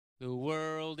The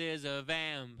world is a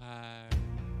vampire.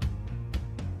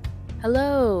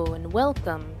 Hello and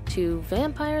welcome to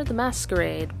Vampire the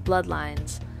Masquerade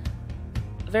Bloodlines.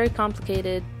 A very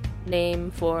complicated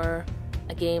name for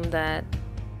a game that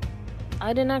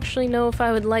I didn't actually know if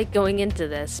I would like going into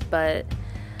this, but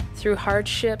through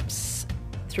hardships,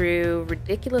 through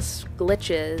ridiculous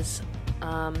glitches,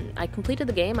 I completed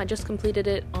the game. I just completed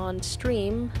it on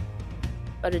stream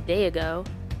about a day ago,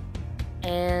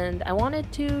 and I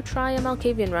wanted to try a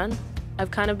Malkavian run.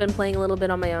 I've kind of been playing a little bit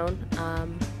on my own.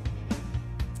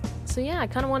 So yeah, I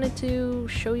kind of wanted to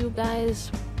show you guys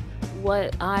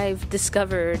what I've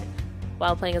discovered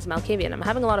while playing as Malkavian. I'm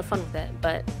having a lot of fun with it,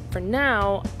 but for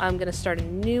now, I'm going to start a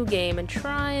new game and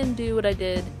try and do what I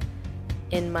did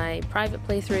in my private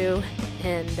playthrough,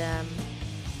 and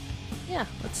yeah,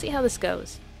 let's see how this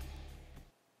goes.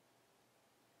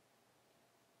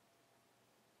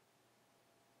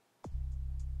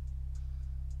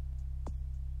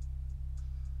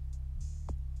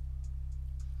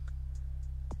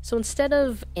 So instead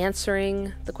of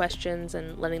answering the questions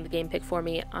and letting the game pick for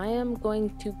me, I am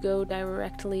going to go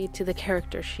directly to the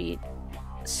character sheet.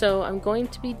 So I'm going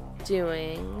to be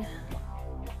doing...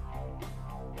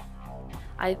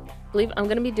 I believe I'm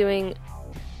going to be doing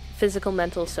physical,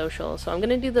 mental, social. So I'm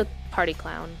going to do the party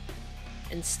clown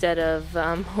instead of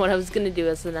what I was going to do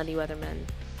as the nutty weatherman.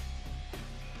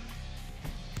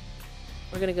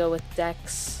 We're going to go with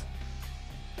Dex.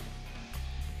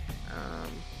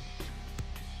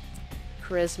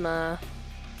 Charisma.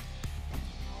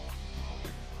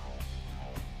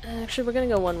 Actually, we're gonna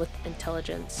go one with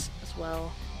intelligence as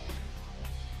well.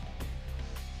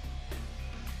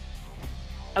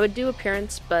 I would do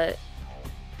appearance, but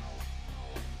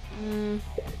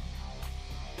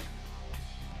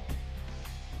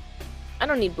I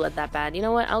don't need blood that bad. You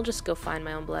know what? I'll just go find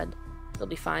my own blood. It'll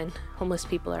be fine. Homeless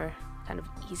people are kind of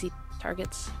easy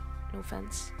targets. No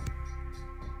offense.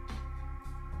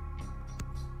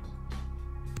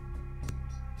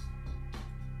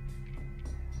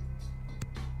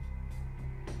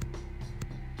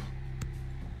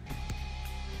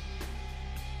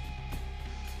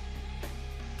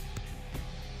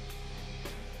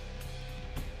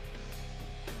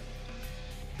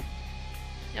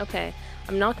 Okay,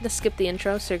 I'm not going to skip the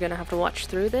intro, so you're going to have to watch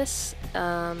through this.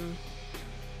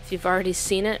 If you've already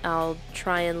seen it, I'll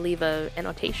try and leave a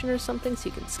annotation or something so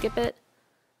you can skip it.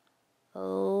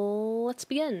 Let's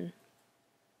begin.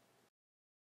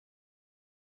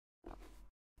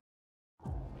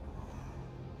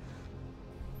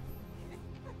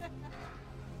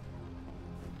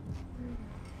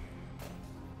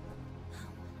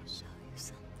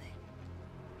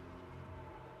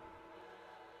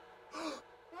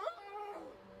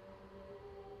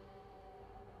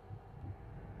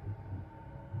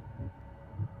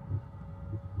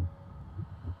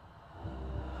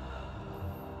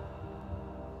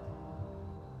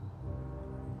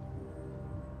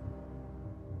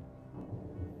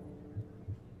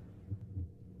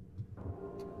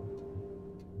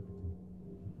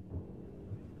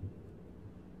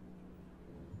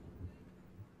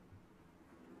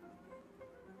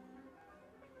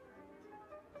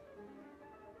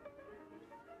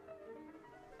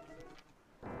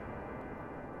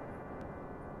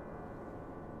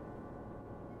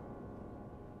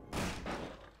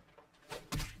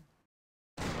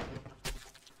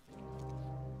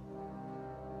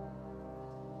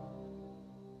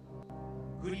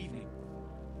 Good evening.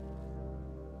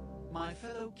 My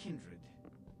fellow kindred,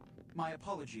 my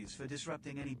apologies for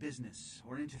disrupting any business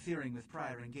or interfering with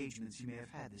prior engagements you may have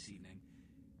had this evening.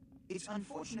 It's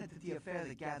unfortunate that the affair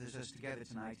that gathers us together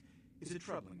tonight is a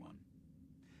troubling one.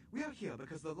 We are here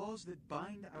because the laws that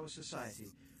bind our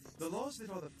society, the laws that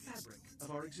are the fabric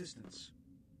of our existence,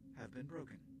 have been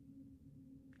broken.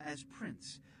 As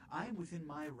Prince, I am within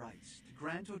my rights to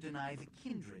grant or deny the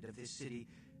kindred of this city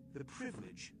the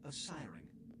privilege of siring.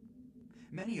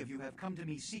 Many of you have come to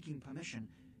me seeking permission,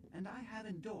 and I have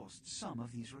endorsed some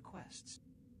of these requests.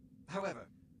 However,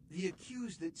 the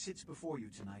accused that sits before you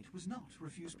tonight was not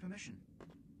refused permission.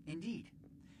 Indeed,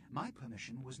 my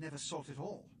permission was never sought at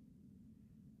all.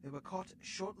 They were caught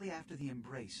shortly after the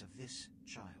embrace of this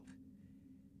child.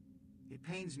 It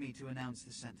pains me to announce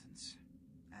the sentence,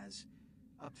 as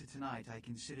up to tonight I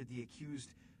considered the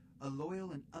accused a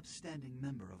loyal and upstanding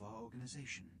member of our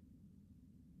organization.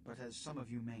 But as some of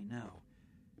you may know,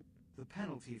 the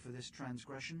penalty for this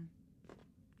transgression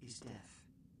is death.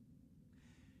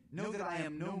 Know that I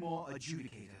am no more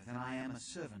adjudicator than I am a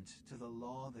servant to the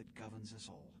law that governs us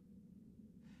all.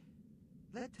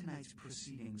 Let tonight's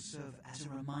proceedings serve as a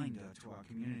reminder to our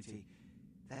community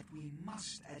that we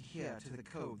must adhere to the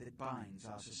code that binds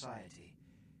our society,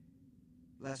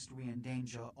 lest we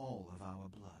endanger all of our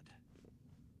blood.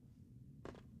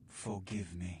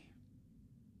 Forgive me.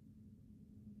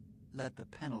 Let the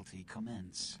penalty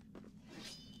commence.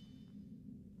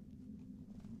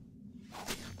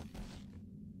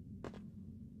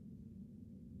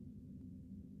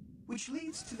 Which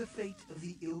leads to the fate of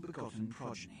the ill-begotten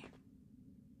progeny.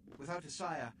 Without a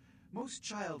sire, most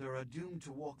childer are doomed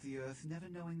to walk the earth never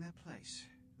knowing their place,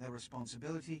 their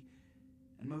responsibility,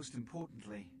 and most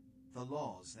importantly, the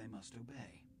laws they must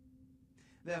obey.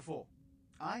 Therefore,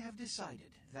 I have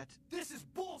decided that This is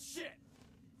bullshit!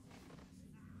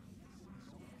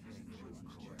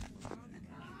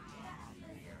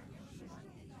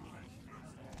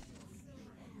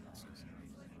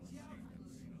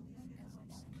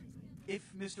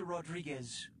 if Mr.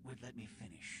 Rodriguez would let me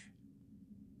finish,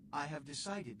 I have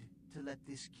decided to let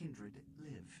this kindred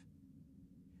live.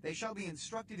 They shall be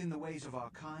instructed in the ways of our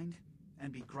kind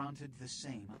and be granted the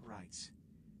same rights.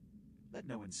 Let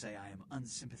no one say I am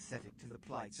unsympathetic to the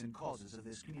plights and causes of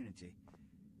this community.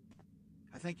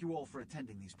 I thank you all for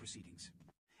attending these proceedings,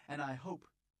 and I hope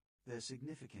their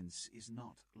significance is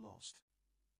not lost.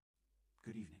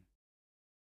 Good evening.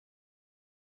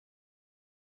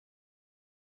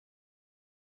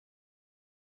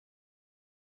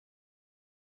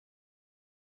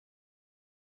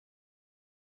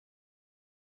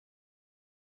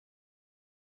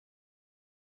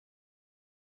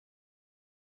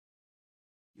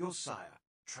 Your sire,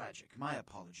 tragic, my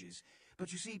apologies.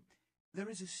 But you see, there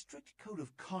is a strict code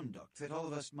of conduct that all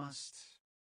of us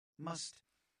must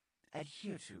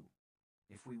adhere to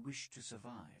if we wish to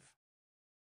survive.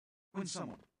 When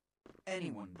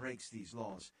anyone breaks these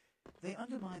laws, they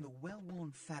undermine the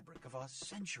well-worn fabric of our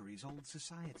centuries-old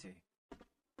society.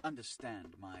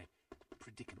 Understand my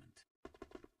predicament.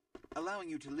 Allowing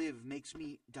you to live makes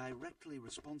me directly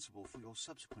responsible for your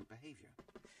subsequent behavior.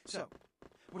 So,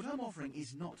 what I'm offering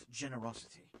is not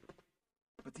generosity,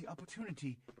 but the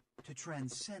opportunity to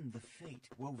transcend the fate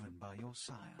woven by your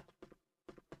sire.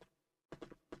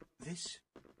 This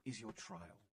is your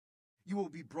trial. You will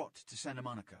be brought to Santa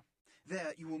Monica.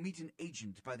 There you will meet an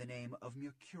agent by the name of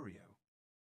Mercurio.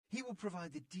 He will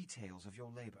provide the details of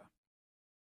your labor.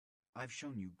 I've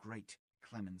shown you great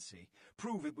clemency.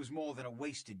 Prove it was more than a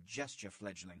wasted gesture,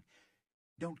 fledgling.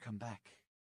 Don't come back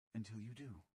until you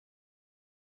do.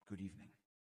 Good evening.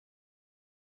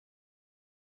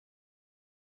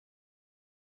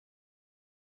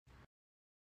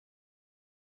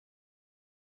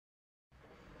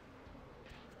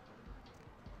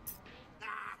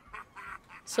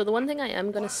 So the one thing I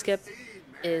am going to skip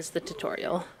is the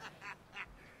tutorial.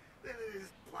 Then they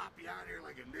just plop you out here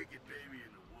like a naked baby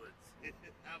in the woods.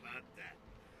 How about that?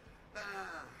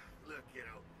 Look,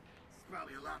 it's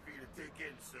probably a lot for you to take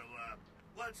in, so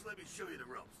why don't you let me show you the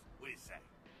ropes? What do you say?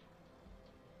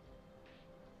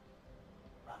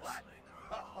 What?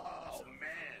 Oh,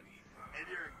 man. And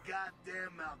you're a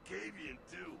goddamn Malkavian,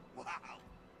 too. Wow.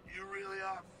 You really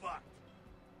are fucked.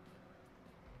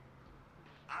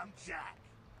 I'm Jack.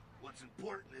 What's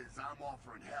important is I'm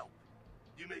offering help.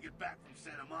 You make it back from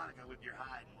Santa Monica with your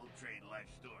hide and we'll trade life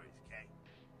stories, okay?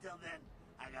 Till then,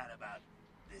 I got about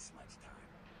this much time.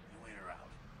 You in or out?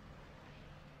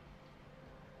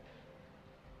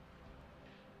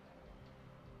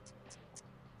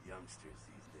 Youngsters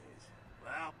these days.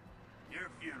 Well,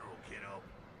 your funeral, kiddo.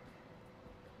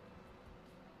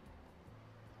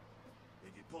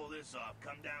 If you pull this off,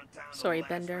 come downtown to Sorry, the last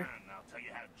Bender. round and I'll tell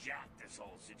you how jacked this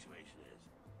whole situation is.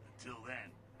 Until then,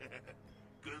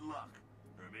 good luck.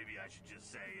 Or maybe I should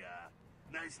just say,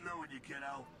 nice knowing you,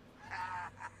 kiddo.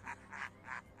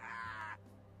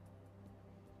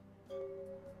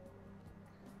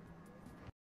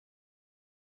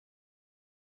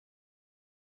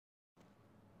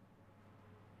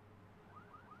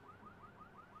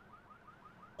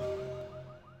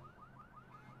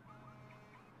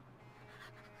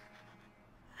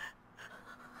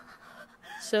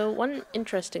 So one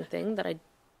interesting thing that I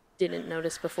didn't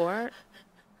notice before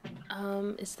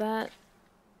is that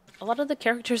a lot of the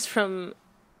characters from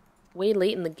way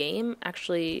late in the game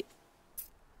actually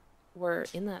were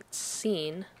in that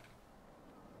scene.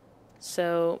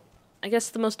 So I guess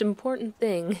the most important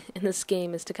thing in this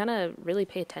game is to kind of really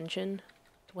pay attention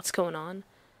to what's going on.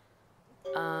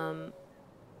 And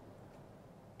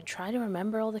try to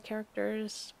remember all the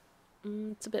characters.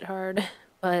 It's a bit hard,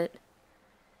 but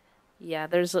yeah,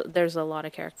 there's a lot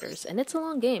of characters, and it's a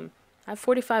long game. I have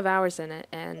 45 hours in it,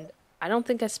 and I don't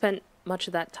think I spent much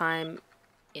of that time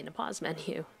in a pause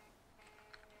menu.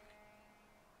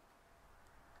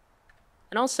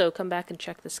 And also come back and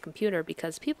check this computer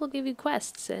because people give you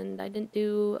quests and I didn't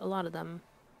do a lot of them.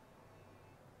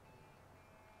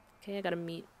 Okay, I gotta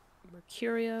meet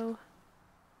Mercurio.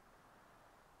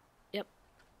 Yep.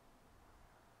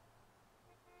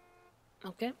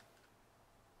 Okay.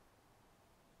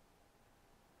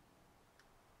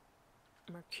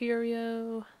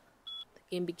 Mercurio. The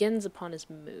game begins upon his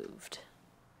moved.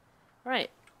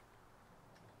 Alright.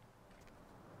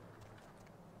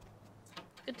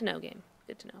 Good to know, game.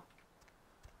 Good to know.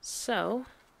 So,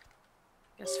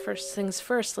 I guess first things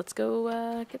first, let's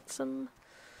go get some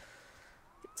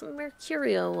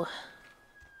Mercurio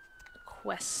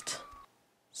quest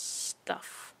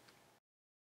stuff.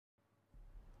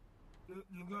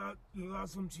 You got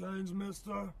some change,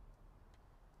 mister?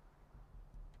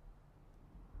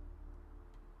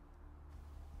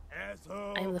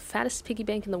 Asshole. I am the fattest piggy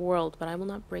bank in the world, but I will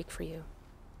not break for you.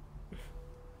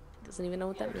 Doesn't even know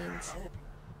what that means.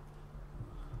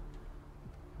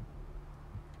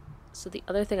 So the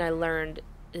other thing I learned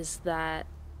is that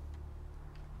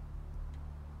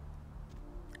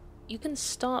you can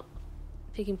stop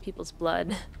picking people's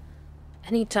blood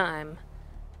anytime.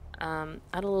 I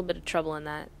had a little bit of trouble in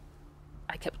that.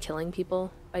 I kept killing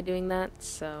people by doing that,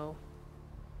 so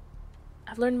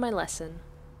I've learned my lesson.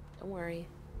 Don't worry.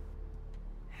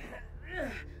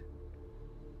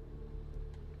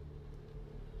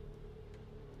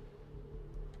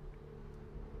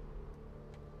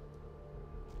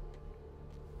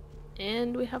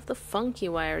 And we have the funky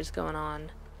wires going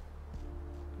on.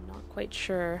 I'm not quite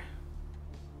sure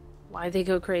why they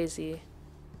go crazy,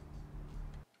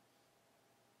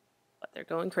 but they're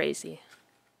going crazy.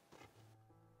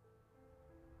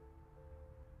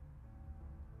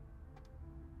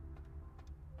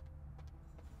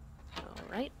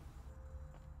 Alright.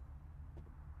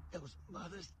 Those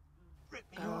mothers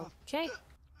ripped me off. Okay.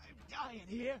 I'm dying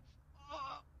here.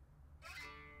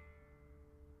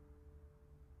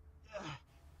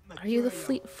 Are you the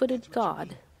fleet-footed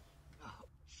god? Oh,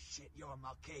 shit, you're a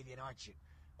Malkavian, aren't you?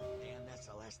 Damn, that's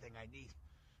the last thing I need.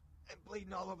 I'm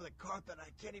bleeding all over the carpet. I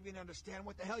can't even understand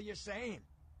what the hell you're saying.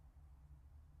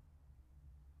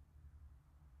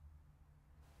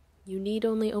 You need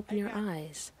only open your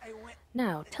eyes.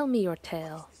 Now, tell me your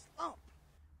tale.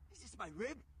 Is this my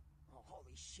rib? Oh,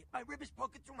 holy shit, my rib is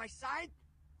poking through my side?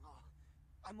 Oh,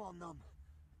 I'm all numb.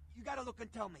 You gotta look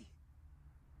and tell me.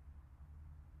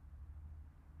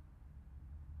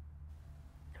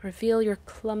 Reveal your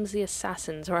clumsy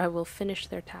assassins, or I will finish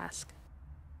their task.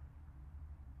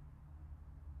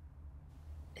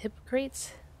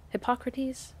 Hippocrates?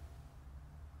 Hippocrates?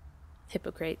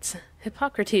 Hippocrates.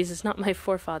 Hippocrates is not my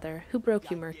forefather. Who broke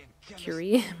you,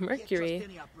 Mercury? Mercury.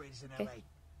 Okay.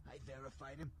 I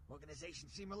verified him.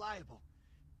 Organizations seem reliable.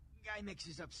 Guy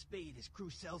mixes up speed. His crew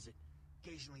sells it.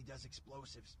 Occasionally does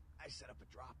explosives. I set up a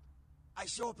drop. I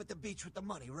show up at the beach with the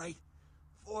money, right?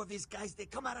 4 of these guys, they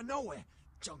come out of nowhere.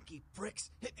 Junky pricks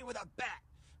hit me with a bat.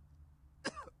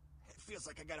 It feels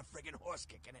like I got a friggin' horse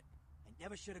kick in it. I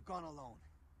never should have gone alone.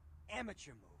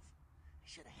 Amateur move. I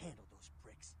should have handled those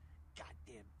pricks.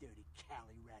 Goddamn dirty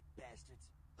Cali rat bastards.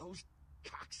 Those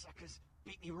cocksuckers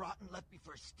beat me rotten, left me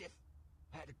for a stiff.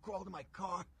 I had to crawl to my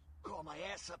car, crawl my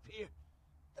ass up here.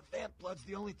 The vamp blood's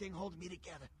the only thing holding me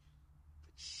together.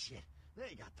 But shit,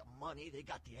 they got the money, they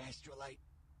got the astrolite.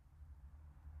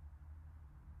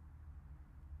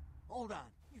 Hold on.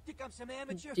 You think I'm some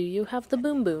amateur? Do you have the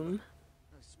boom boom?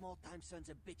 Those small-time sons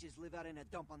of bitches live out in a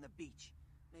dump on the beach.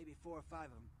 Maybe 4 or 5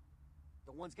 of them.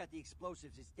 The one's got the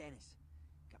explosives is Dennis.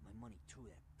 Got my money too,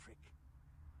 that prick.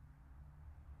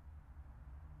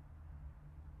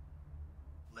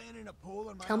 Laying in a pool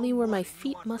in my Tell me own where my blood, feet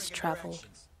you want must friggin' travel.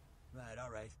 directions. Right,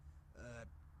 all right.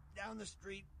 Down the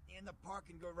street, in the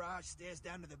parking garage, stairs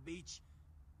down to the beach.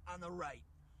 On the right.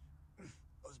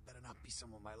 Those better not be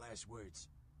some of my last words.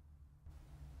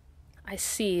 I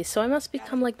see, so I must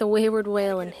become like the wayward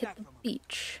whale and hit the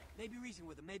beach. Maybe reason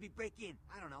with him, maybe break in.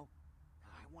 I don't know.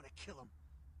 I want to kill him.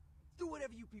 Do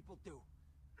whatever you people do.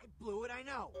 I blew it, I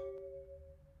know.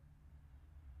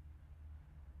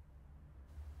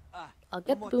 I'll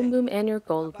get the boom boom and your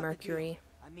gold, Mercury.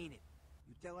 I mean it.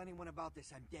 You tell anyone about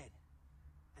this, I'm dead.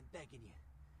 I'm begging you.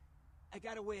 I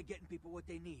got a way of getting people what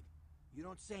they need. You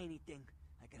don't say anything,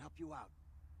 I can help you out.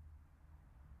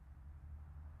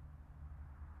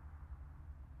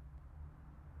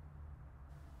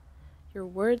 Your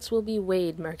words will be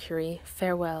weighed, Mercury.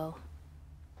 Farewell.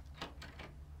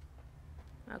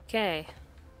 Okay.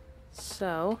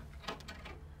 So,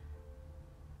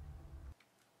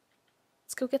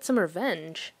 let's go get some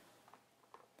revenge.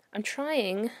 I'm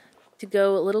trying to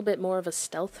go a little bit more of a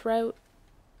stealth route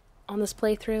on this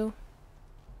playthrough.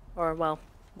 Or, well,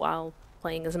 while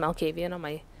playing as a Malkavian on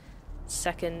my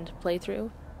second playthrough,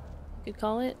 you could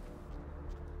call it.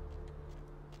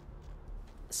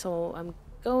 So I'm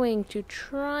going to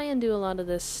try and do a lot of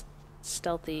this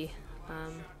stealthy.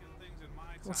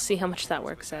 We'll see how much that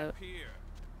works out.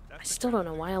 I still don't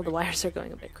know why all the wires are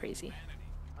going a bit crazy.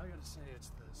 I gotta say, it's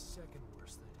the second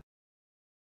worst thing.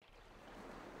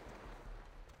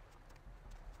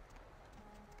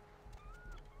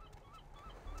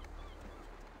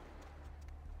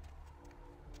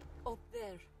 Up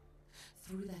there.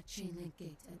 Through that chain link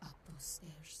gate and up those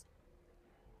stairs.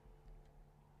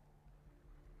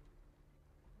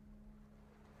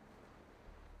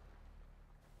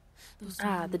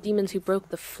 Ah, the demons who broke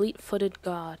the fleet-footed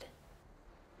god.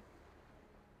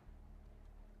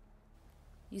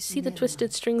 You see the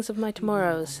twisted strings of my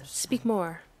tomorrows. Speak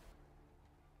more.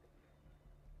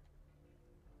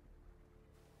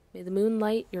 May the moon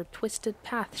light your twisted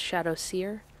path, Shadow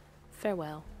Seer.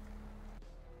 Farewell.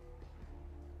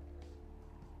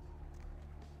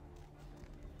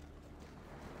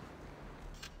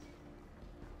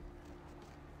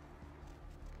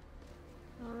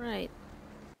 Alright.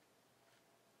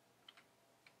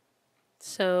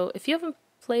 So, if you haven't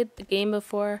played the game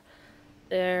before,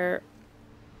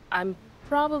 I'm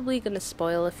probably going to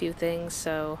spoil a few things,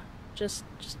 so just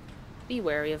be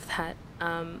wary of that.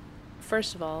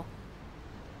 First of all,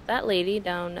 that lady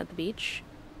down at the beach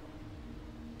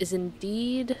is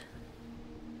indeed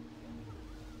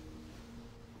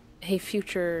a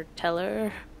future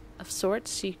teller of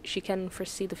sorts. She can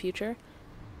foresee the future.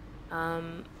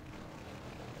 And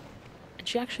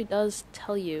she actually does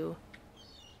tell you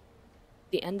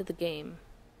the end of the game.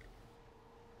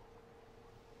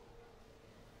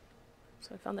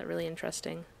 So I found that really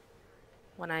interesting.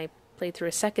 When I played through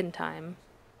a second time,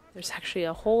 there's actually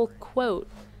a whole quote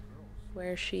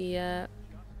where she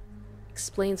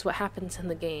explains what happens in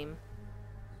the game.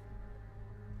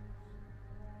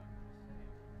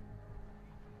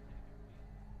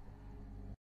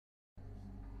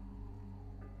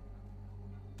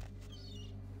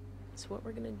 So what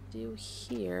we're gonna do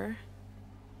here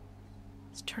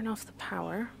is turn off the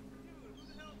power.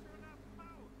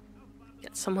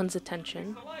 Get someone's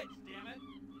attention. The lights, damn it!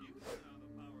 You turn on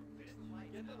the power,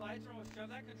 bitch. Get the lights or we'll shove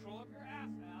that control up your ass,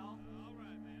 Al. All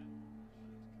right, man.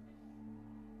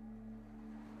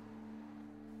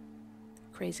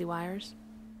 Crazy wires.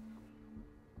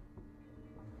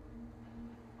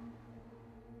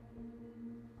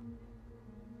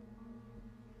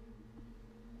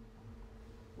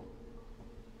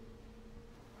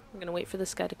 I'm gonna wait for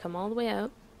this guy to come all the way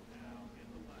out.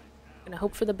 I'm gonna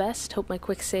hope for the best, hope my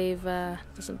quick save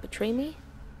doesn't betray me.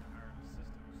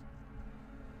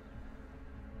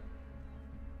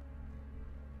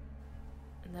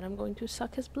 And then I'm going to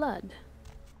suck his blood.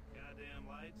 Goddamn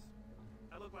lights.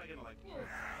 I look like an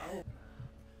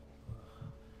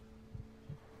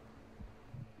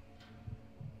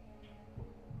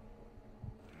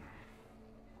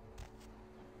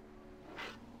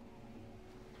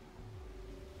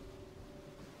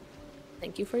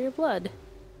Thank you for your blood.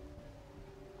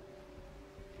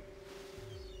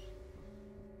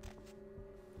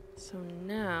 So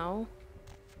now,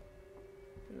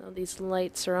 even though these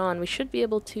lights are on, we should be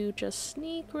able to just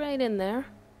sneak right in there.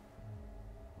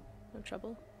 No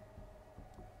trouble.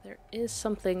 There is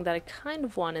something that I kind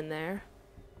of want in there.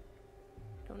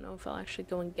 Don't know if I'll actually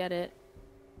go and get it.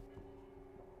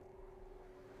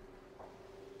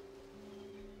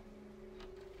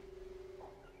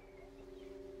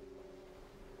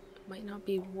 Might not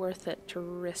be worth it to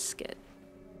risk it.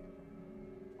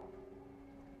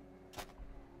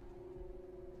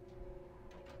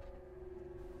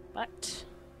 But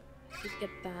I could get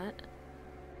that.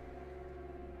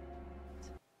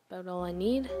 That's about all I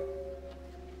need.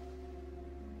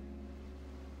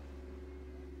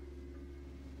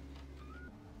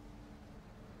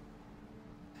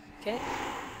 Okay,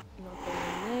 nothing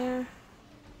in there.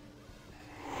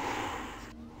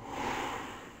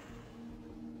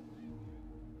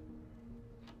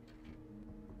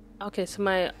 Okay, so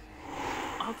my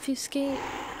obfuscate,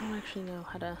 I don't actually know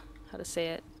how to say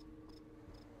it.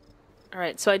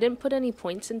 Alright, so I didn't put any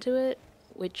points into it,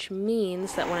 which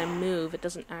means that when I move, it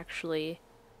doesn't actually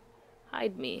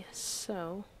hide me,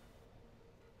 so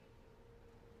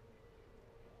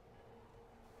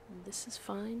this is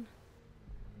fine.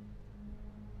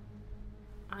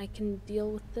 I can deal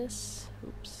with this.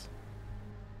 Oops.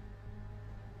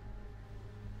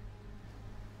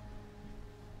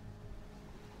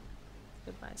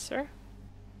 Goodbye, sir.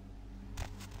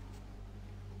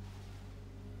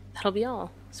 That'll be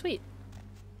all. Sweet.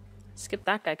 Skip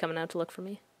that guy coming out to look for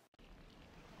me.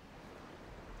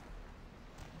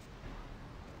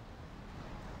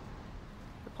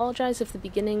 apologize if the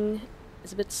beginning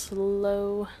is a bit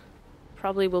slow.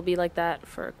 Probably will be like that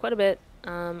for quite a bit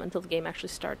until the game actually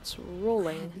starts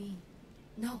rolling.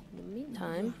 No. In the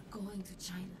meantime, You are going to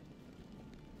China.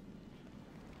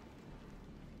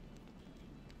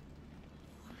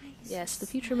 Why is yes, he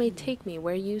the future may smiling? take me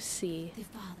where you see. The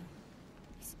father.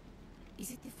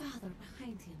 Is it the father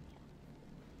behind him?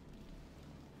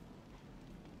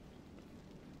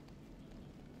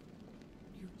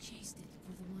 You chased it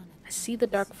for the one I see the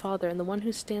Dark Father and the one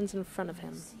who stands in front of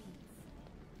him.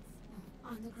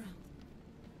 On the ground.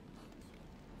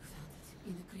 You found it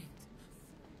in the crypt.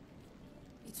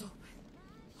 It's open.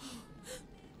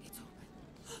 It's open.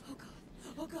 Oh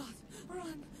God. Oh God.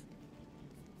 Run.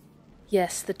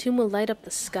 Yes, the tomb will light up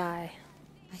the sky.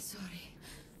 I'm sorry.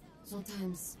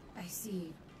 Sometimes I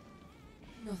see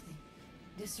nothing.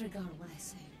 Disregard what I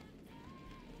say.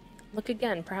 Look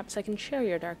again, perhaps I can share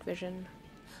your dark vision.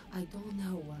 I don't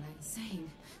know what I'm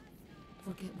saying.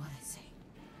 Forget what I say.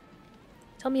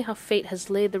 Tell me how fate has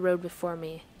laid the road before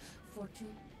me.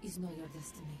 Fortune is not your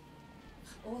destiny.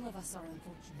 All of us are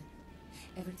unfortunate.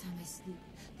 Every time I sleep,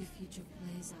 the future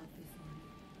plays out before me.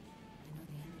 I know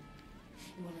the ending.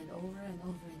 It will end over and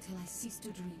over until I cease to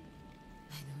dream.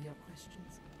 I know your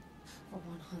questions. For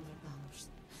 $100,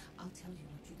 I'll tell you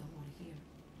what you don't want to hear.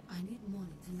 I need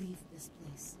money to leave this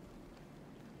place.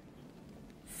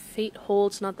 Fate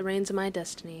holds not the reins of my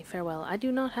destiny. Farewell. I do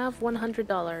not have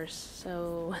 $100,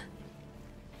 so...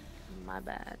 my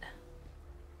bad.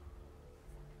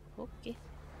 Okay.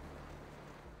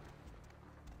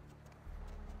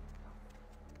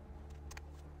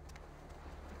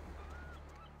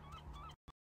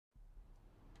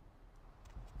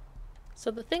 So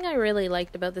the thing I really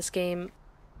liked about this game,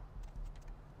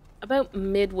 about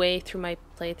midway through my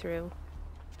playthrough,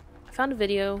 I found a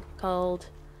video called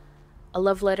A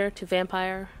Love Letter to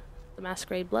Vampire the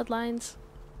Masquerade Bloodlines,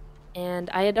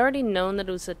 and I had already known that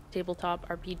it was a tabletop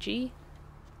RPG,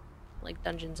 like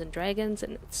Dungeons and Dragons,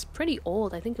 and it's pretty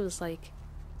old. I think it was like,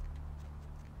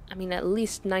 I mean, at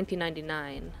least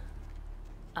 1999.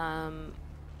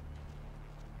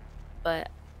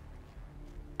 But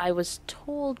I was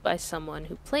told by someone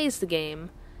who plays the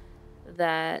game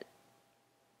that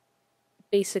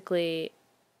basically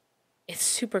it's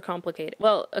super complicated.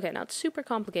 Well, okay, not super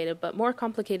complicated, but more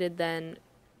complicated than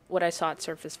what I saw at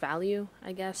surface value,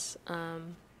 I guess.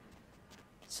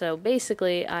 So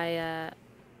basically, I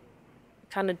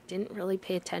kind of didn't really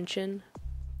pay attention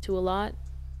to a lot.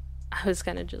 I was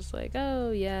kind of just like, oh,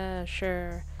 yeah,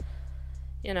 sure.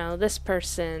 You know, this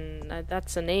person,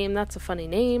 that's a name, that's a funny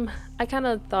name. I kind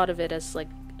of thought of it as like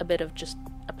a bit of just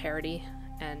a parody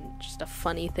and just a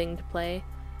funny thing to play.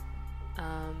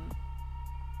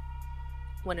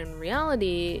 When in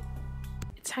reality,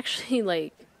 it's actually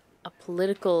like a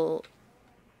political...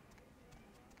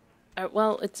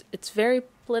 well, it's very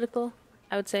political,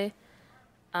 I would say.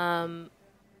 I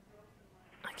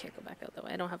can't go back out that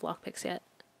way. I don't have lockpicks yet.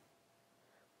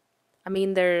 I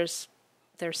mean, there's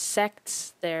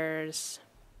sects, there's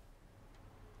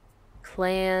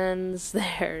clans,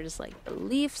 there's like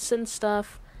beliefs and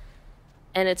stuff,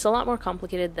 and it's a lot more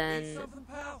complicated than...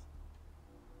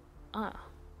 Ah,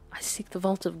 I seek the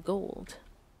vault of gold.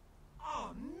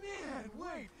 Oh man,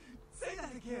 wait! Say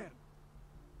that again!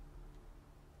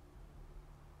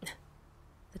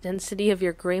 The density of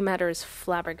your gray matter is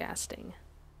flabbergasting.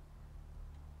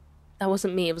 That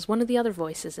wasn't me, it was one of the other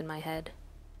voices in my head.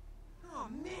 Oh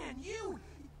man,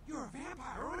 you're a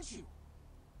vampire, aren't you?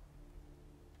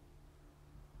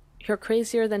 You're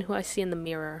crazier than who I see in the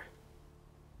mirror.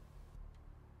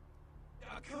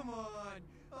 Oh, come on!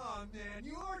 Oh man,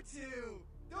 you are too!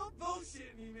 Don't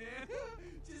bullshit me, man!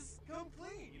 Just come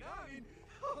clean, you know? I mean,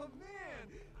 oh man!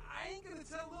 I ain't gonna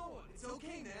tell no one. It's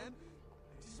okay, man.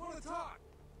 I just want to talk.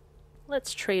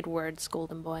 Let's trade words,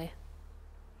 Golden Boy.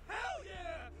 Hell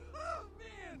yeah! Oh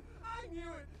man! I knew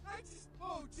it!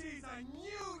 Oh jeez, I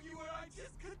knew you were! I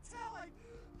just could tell!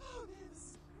 Oh man, this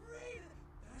is great!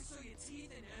 Then I saw your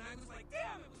teeth and I was like,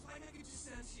 damn! It was like I could just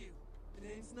sense you. The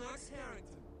name's Knox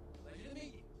Harrington. Pleasure to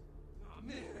meet you. Oh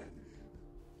man!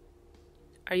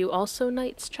 Are you also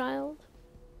Knight's child?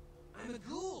 I'm a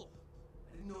ghoul!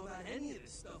 I didn't know about any of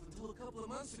this stuff until a couple of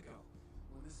months ago.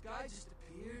 When this guy just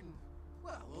appeared and,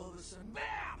 well, all of a sudden,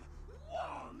 BAM!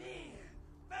 Whoa, man!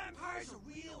 Vampires are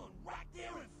real and right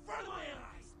there in front of my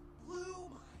eyes! Blew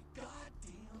my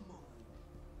goddamn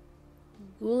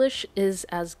mind. Ghoulish is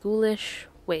as ghoulish...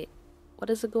 Wait, what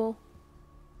is a ghoul?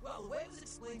 Well, the way it was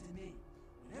explained to me,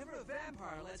 whenever a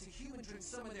vampire lets a human drink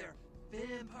some of their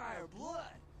vampire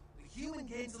blood, the human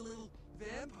gains a little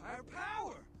vampire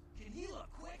power, can heal up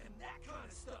quick and that kind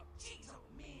of stuff. Jeez, oh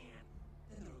man!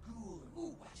 Then they're a ghoul and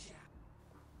ooh, watch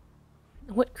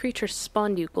What creature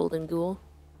spawned you, Golden Ghoul?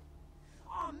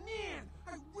 Oh man,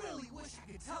 I really wish I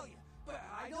could tell you, but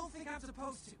I don't think I'm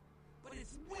supposed to. But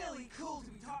it's really cool to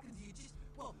be talking to you just,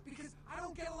 well, because I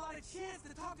don't get a lot of chance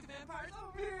to talk to vampires,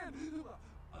 oh man,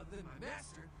 other than my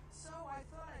master. So I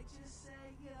thought I'd just say,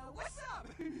 you know, what's up,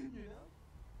 you know?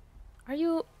 Are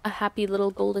you a happy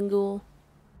little Golden Ghoul?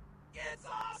 It's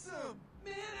awesome!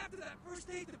 Man, after that first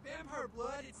taste of vampire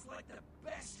blood, it's like the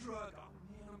best drug. Oh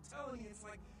man, I'm telling you, it's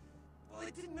like, well,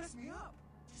 it didn't mess me up.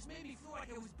 It just made me feel like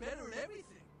I was better at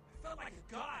everything. I felt like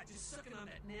a god just sucking on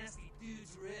that nasty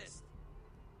dude's wrist.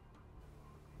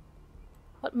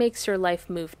 What makes your life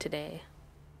move today?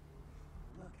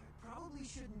 Look, I probably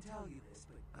shouldn't tell you this,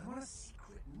 but I'm on a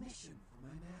secret mission for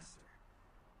my master.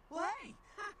 Well, hey!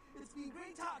 It's been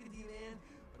great talking to you, man.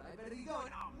 But I better be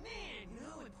going. Oh, man! You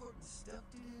know, important stuff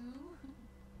to do.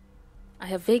 I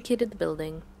have vacated the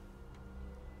building.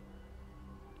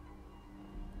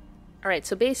 Alright,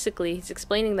 so basically, he's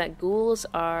explaining that ghouls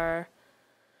are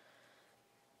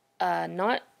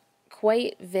not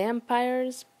quite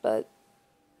vampires, but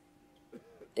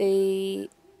they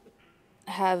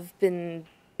have been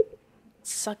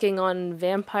sucking on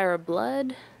vampire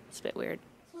blood. It's a bit weird.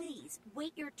 Please,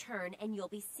 wait your turn and you'll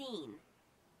be seen.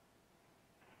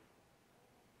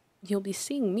 You'll be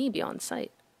seeing me beyond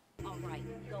sight. Alright,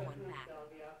 go on back.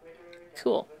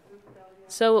 Cool.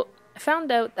 So, I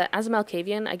found out that as a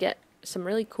Malkavian, I get some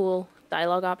really cool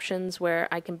dialogue options where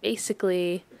I can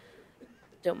basically...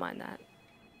 Don't mind that.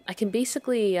 I can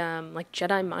basically, like,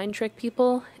 Jedi mind trick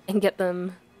people and get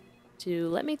them to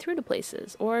let me through to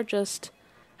places, or just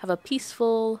have a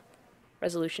peaceful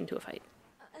resolution to a fight.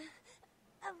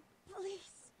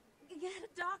 Please, get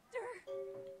a doctor.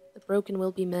 The broken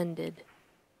will be mended.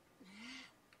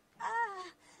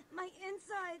 My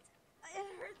insides, it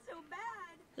hurts so bad.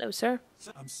 Hello, sir.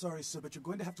 I'm sorry, sir, but you're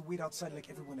going to have to wait outside like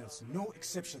everyone else. No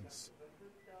exceptions.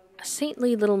 A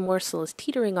saintly little morsel is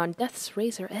teetering on death's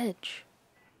razor edge.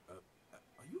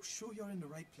 Are you sure you're in the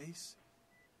right place?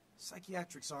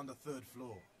 Psychiatrics are on the 3rd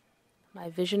floor. My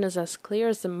vision is as clear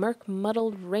as the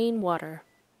murk-muddled rainwater.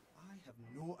 I have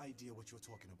no idea what you're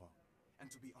talking about.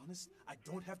 And to be honest, I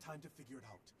don't have time to figure it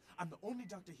out. I'm the only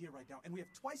doctor here right now, and we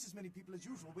have twice as many people as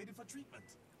usual waiting for treatment.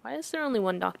 Why is there only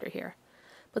one doctor here?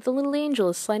 But the little angel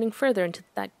is sliding further into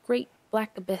that great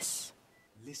black abyss.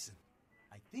 Listen,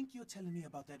 I think you're telling me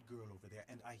about that girl over there,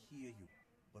 and I hear you.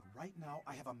 But right now,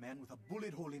 I have a man with a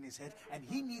bullet hole in his head, and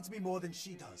he needs me more than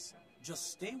she does.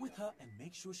 Just stay with her and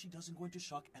make sure she doesn't go into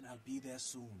shock, and I'll be there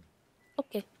soon.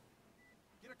 Okay.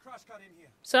 Get a crosscut in here.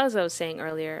 So as I was saying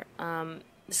earlier,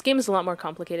 this game is a lot more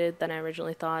complicated than I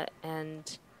originally thought,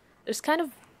 and there's kind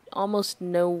of almost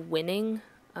no winning,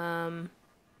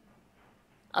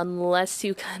 unless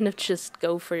you kind of just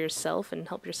go for yourself and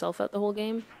help yourself out the whole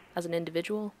game as an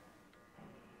individual.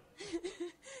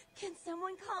 Can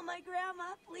someone call my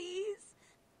grandma, please?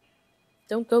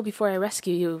 Don't go before I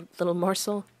rescue you, little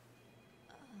morsel.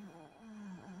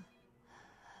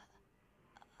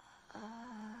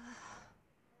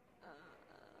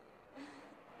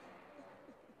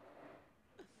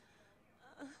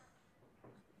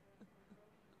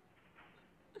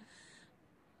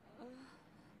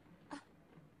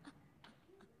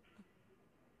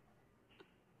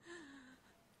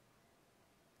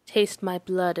 Taste my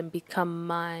blood and become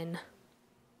mine.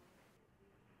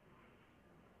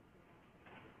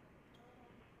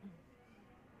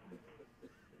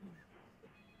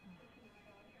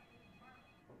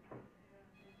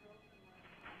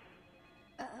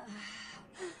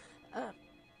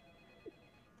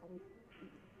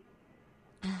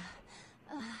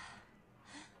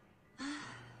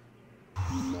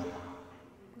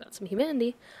 Got some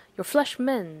humanity. Your flesh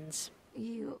mends.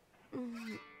 You...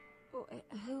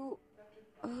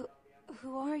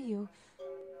 Who are you?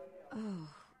 Oh,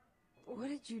 what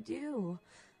did you do?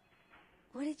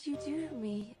 What did you do to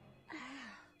me?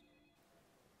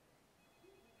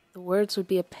 The words would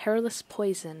be a perilous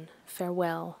poison.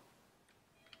 Farewell.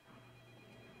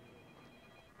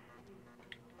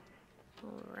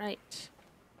 Alright.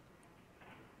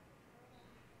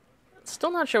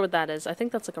 Still not sure what that is. I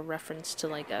think that's like a reference to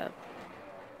like a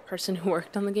person who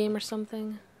worked on the game or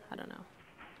something. I don't know.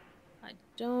 I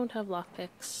don't have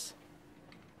lockpicks.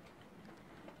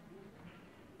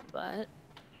 But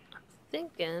I'm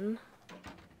thinking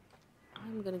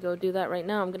I'm gonna go do that right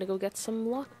now. I'm gonna go get some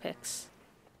lockpicks.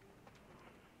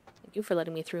 Thank you for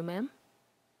letting me through, ma'am.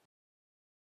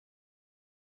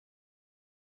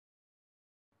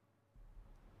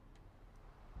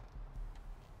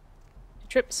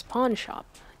 Trip's pawn shop,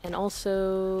 and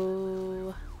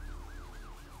also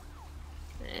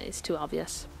it's too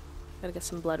obvious. Gotta get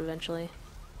some blood eventually.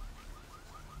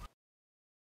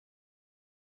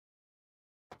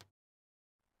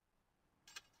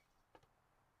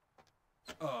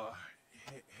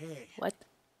 Hey. What?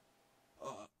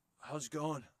 How's it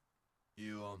going?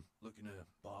 You, looking to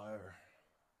buy or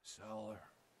sell or...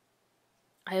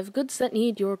 I have goods that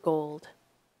need your gold.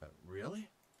 Really?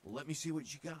 Well, let me see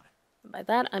what you got. By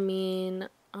that, I mean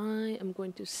I am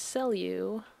going to sell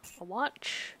you a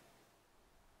watch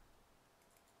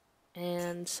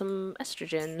and some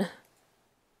estrogen.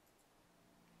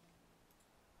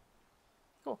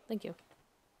 Cool, thank you.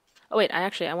 Oh wait,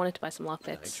 I wanted to buy some lockpicks.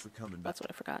 Thanks for coming back. That's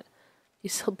what I forgot. You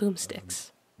sell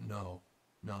boomsticks. No,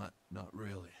 not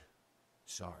really.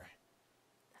 Sorry.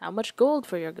 How much gold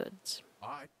for your goods?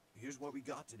 Alright, here's what we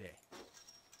got today.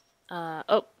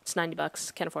 Oh, it's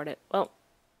 $90. Can't afford it. Well,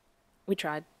 we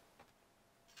tried.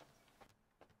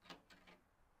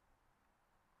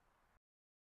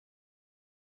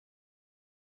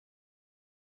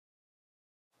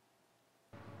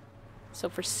 So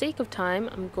for sake of time,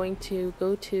 I'm going to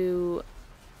go to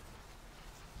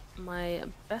my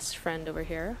best friend over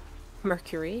here,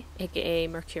 Mercury, aka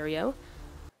Mercurio,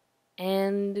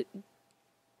 and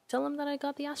tell him that I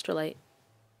got the Astrolite.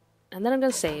 And then I'm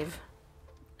gonna save.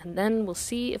 And then we'll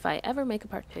see if I ever make a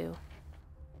part 2.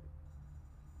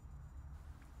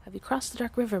 Have you crossed the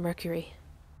Dark River, Mercury?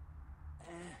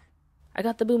 I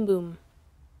got the boom boom.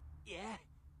 Yeah?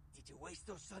 Did you waste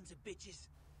those sons of bitches?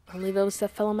 Only those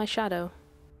that fell on my shadow.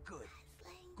 Good.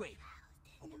 Great.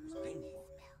 Hope it was painful.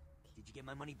 Did you get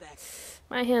my money back?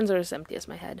 My hands are as empty as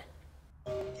my head.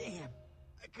 Damn.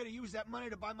 I could have used that money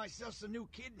to buy myself some new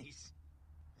kidneys.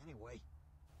 Anyway.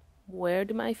 Where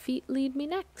do my feet lead me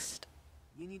next?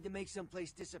 You need to make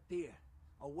someplace disappear.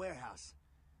 A warehouse.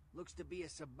 Looks to be a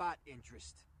Sabbat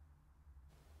interest.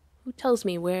 Who tells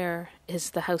me where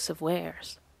is the House of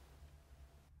Wares?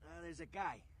 There's a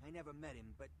guy. I never met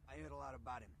him, but I heard a lot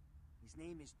about him. His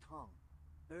name is Tongue.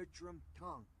 Bertram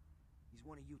Tongue. He's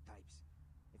one of you types.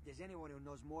 If there's anyone who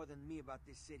knows more than me about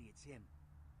this city, it's him.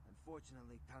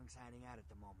 Unfortunately, Tongue's hiding out at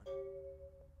the moment.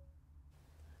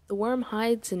 The worm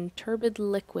hides in turbid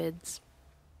liquids.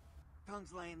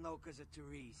 Tongue's laying low because of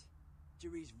Therese.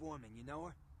 Therese Vorman, you know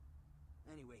her?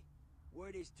 Anyway,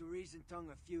 word is Therese and Tongue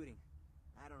are feuding.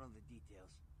 I don't know the details.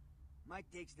 Mike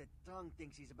takes that Tongue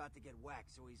thinks he's about to get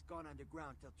whacked, so he's gone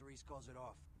underground till Therese calls it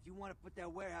off. If you want to put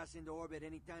that warehouse into orbit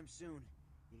anytime soon,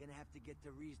 you're gonna have to get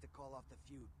Therese to call off the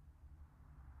feud.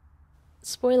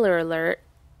 Spoiler alert.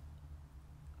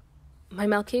 My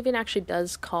Malkavian actually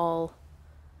does call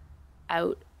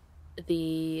out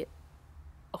the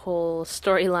whole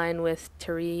storyline with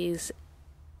Therese,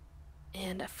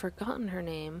 and I've forgotten her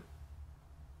name,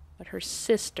 but her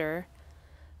sister,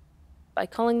 by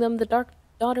calling them the Dark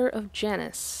Daughter of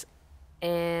Janus.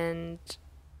 And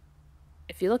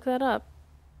if you look that up,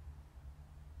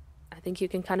 I think you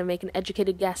can kind of make an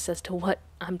educated guess as to what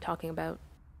I'm talking about.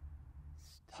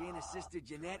 She and her sister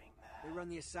Jeanette, they run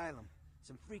the asylum.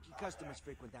 Some freaky customers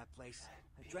frequent that place.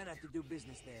 I try not to do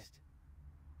business there.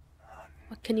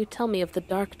 What can you tell me of the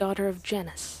Dark Daughter of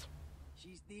Janus?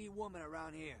 She's the woman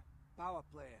around here. Power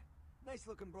player. Nice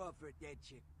looking broad for a dead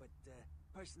chick, but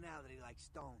personality like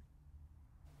stone.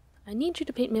 I need you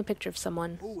to paint me a picture of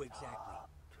someone. Who exactly?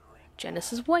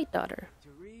 Janus's white daughter.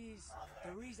 Therese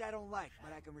I don't like,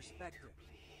 but I can respect her.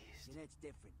 Jeanette's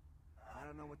different. I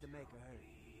don't know what to make of her.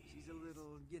 She's a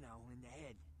little, you know, in the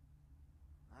head.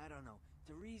 I don't know.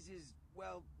 Therese is,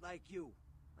 well, like you.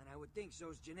 And I would think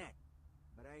so's Jeanette.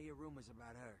 But I hear rumors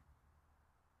about her.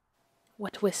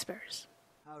 What whispers?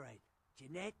 Alright,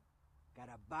 Jeanette got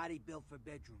a body built for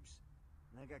bedrooms.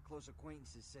 And I got close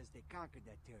acquaintances says they conquered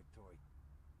that territory.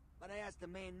 But I asked the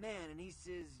main man and he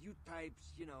says you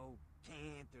types, you know,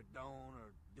 can't or don't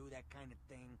or do that kind of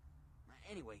thing.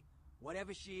 Anyway,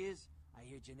 whatever she is, I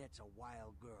hear Jeanette's a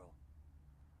wild girl.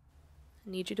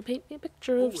 I need you to paint me a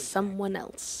picture of someone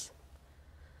else.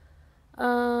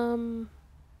 How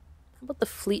about the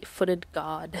fleet-footed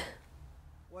god?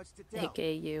 What's to tell?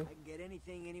 AKA you. I can get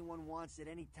anything anyone wants at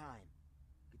any time.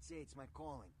 Could say it's my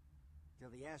calling.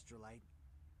 Till the Astrolite.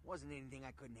 Wasn't anything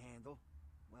I couldn't handle.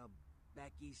 Well,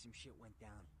 back east some shit went down.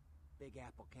 Big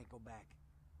Apple can't go back.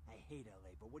 I hate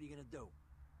LA, but what are you gonna do?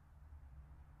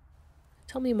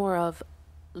 Tell me more of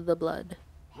the blood.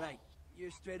 Right,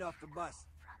 you're straight off the bus.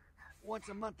 Once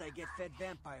a month I get fed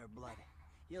vampire blood.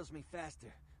 Heals me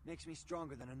faster, makes me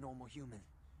stronger than a normal human.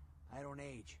 I don't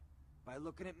age. By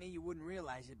looking at me you wouldn't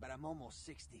realize it, but I'm almost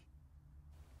 60.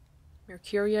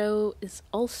 Mercurio is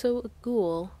also a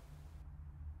ghoul.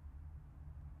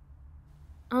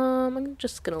 I'm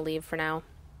just gonna leave for now.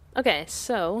 Okay,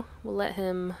 so we'll let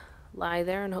him lie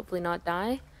there and hopefully not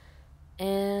die.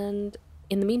 And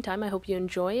in the meantime, I hope you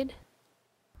enjoyed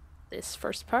this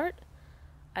first part.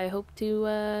 I hope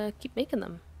to keep making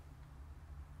them.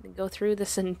 go through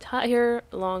this entire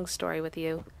long story with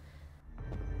you.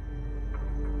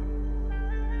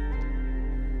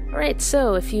 Alright,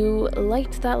 so if you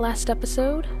liked that last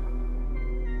episode,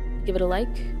 give it a like,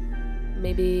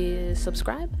 maybe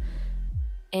subscribe,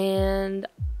 and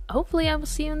hopefully I will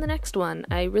see you in the next one.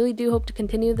 I really do hope to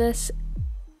continue this,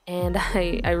 and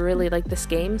I really like this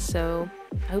game, so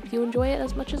I hope you enjoy it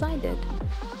as much as I did.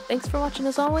 Thanks for watching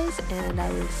as always, and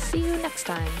I will see you next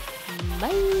time.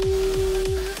 Bye!